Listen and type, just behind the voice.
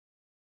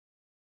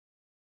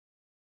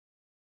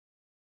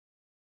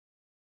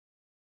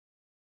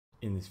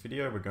In this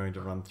video, we're going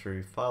to run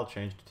through file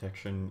change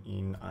detection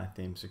in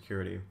iThemes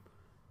security.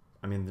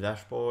 I'm in the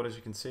dashboard, as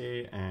you can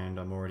see, and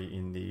I'm already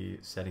in the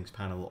settings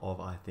panel of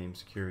iThemes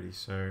security.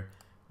 So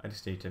I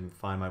just need to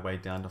find my way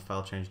down to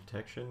file change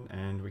detection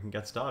and we can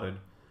get started.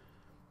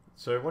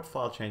 So what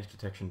file change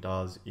detection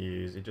does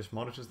is it just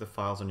monitors the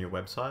files on your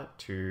website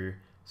to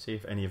see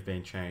if any have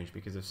been changed,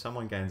 because if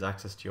someone gains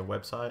access to your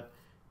website,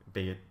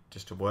 be it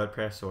just to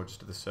WordPress or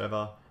just to the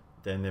server,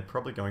 then they're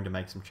probably going to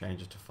make some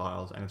changes to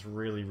files, and it's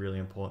really, really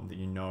important that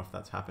you know if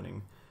that's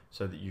happening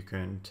so that you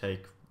can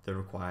take the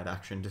required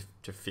action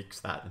to fix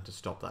that and to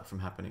stop that from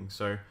happening.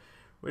 So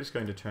we're just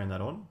going to turn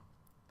that on,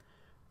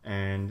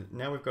 and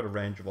now we've got a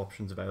range of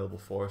options available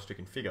for us to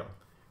configure.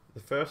 The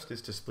first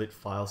is to split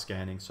file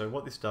scanning. So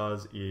what this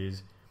does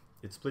is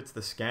it splits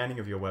the scanning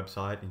of your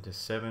website into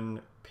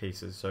 7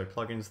 pieces. So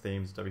plugins,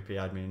 themes, WP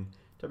admin,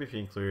 WP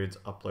includes,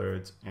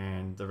 uploads,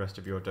 and the rest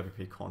of your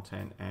WP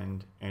content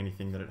and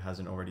anything that it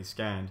hasn't already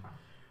scanned.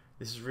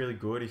 This is really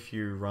good if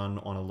you run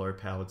on a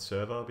low-powered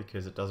server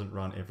because it doesn't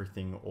run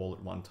everything all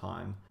at one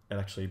time. It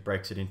actually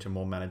breaks it into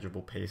more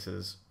manageable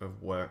pieces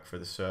of work for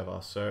the server.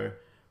 So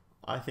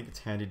I think it's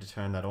handy to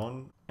turn that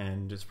on,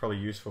 and it's probably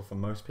useful for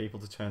most people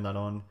to turn that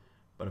on.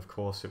 But of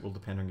course, it will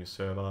depend on your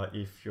server.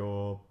 If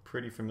you're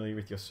pretty familiar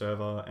with your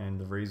server and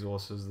the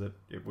resources that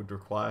it would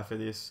require for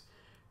this,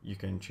 you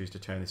can choose to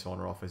turn this on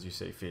or off as you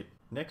see fit.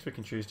 Next, we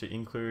can choose to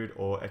include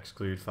or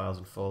exclude files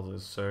and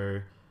folders. So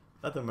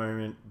at the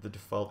moment, the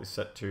default is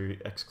set to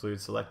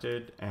exclude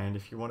selected. And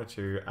if you wanted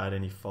to add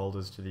any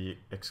folders to the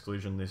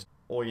exclusion list,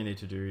 all you need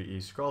to do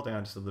is scroll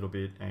down just a little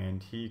bit,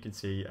 and here you can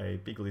see a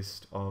big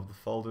list of the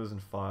folders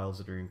and files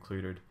that are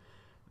included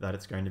that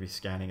it's going to be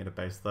scanning at a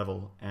base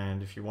level.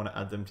 And if you want to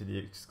add them to the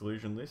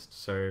exclusion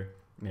list, so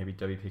maybe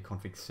WP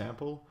config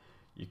sample,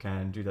 you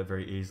can do that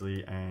very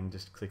easily and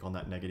just click on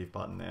that negative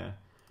button there.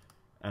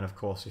 And of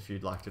course, if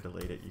you'd like to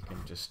delete it, you can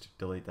just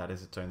delete that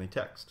as it's only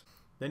text.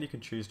 Then you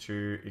can choose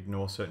to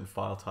ignore certain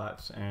file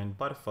types. And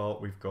by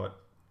default, we've got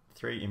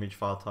 3 image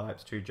file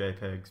types, 2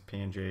 JPEGs,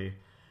 PNG,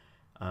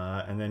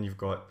 and then you've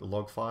got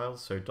log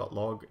files, so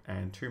 .log,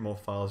 and 2 more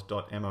files,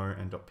 .mo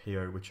and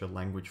 .po, which are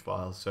language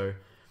files. So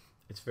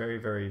it's very,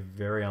 very,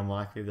 very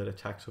unlikely that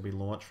attacks will be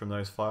launched from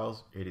those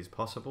files. It is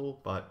possible,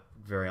 but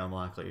very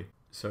unlikely.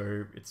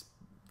 So it's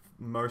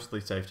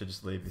mostly safe to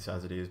just leave this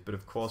as it is, but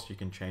of course you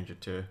can change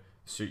it to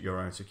suit your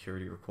own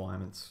security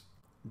requirements.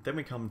 Then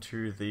we come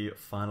to the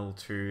final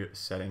 2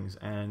 settings,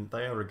 and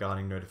they are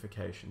regarding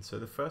notifications. So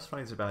the first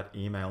one is about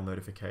email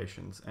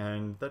notifications,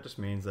 and that just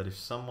means that if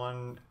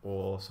someone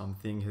or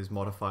something has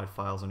modified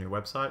files on your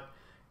website,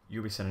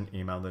 you'll be sent an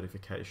email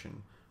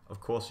notification. Of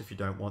course, if you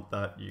don't want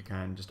that, you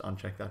can just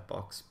uncheck that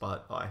box,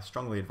 but I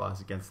strongly advise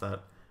against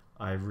that.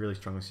 I really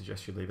strongly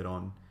suggest you leave it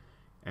on.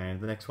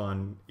 And the next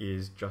one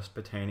is just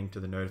pertaining to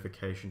the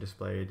notification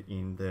displayed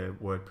in the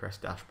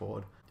WordPress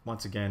dashboard.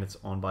 Once again, it's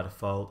on by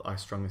default. I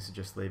strongly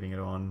suggest leaving it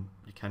on.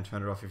 You can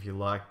turn it off if you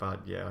like,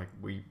 but yeah,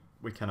 we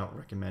cannot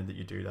recommend that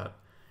you do that,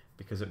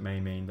 because it may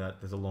mean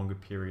that there's a longer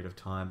period of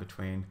time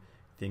between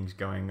things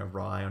going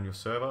awry on your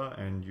server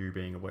and you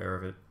being aware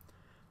of it.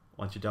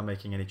 Once you're done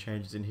making any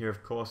changes in here,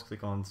 of course,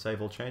 click on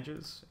Save All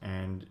Changes.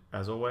 And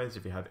as always,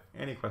 if you have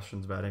any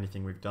questions about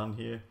anything we've done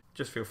here,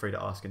 just feel free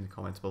to ask in the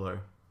comments below.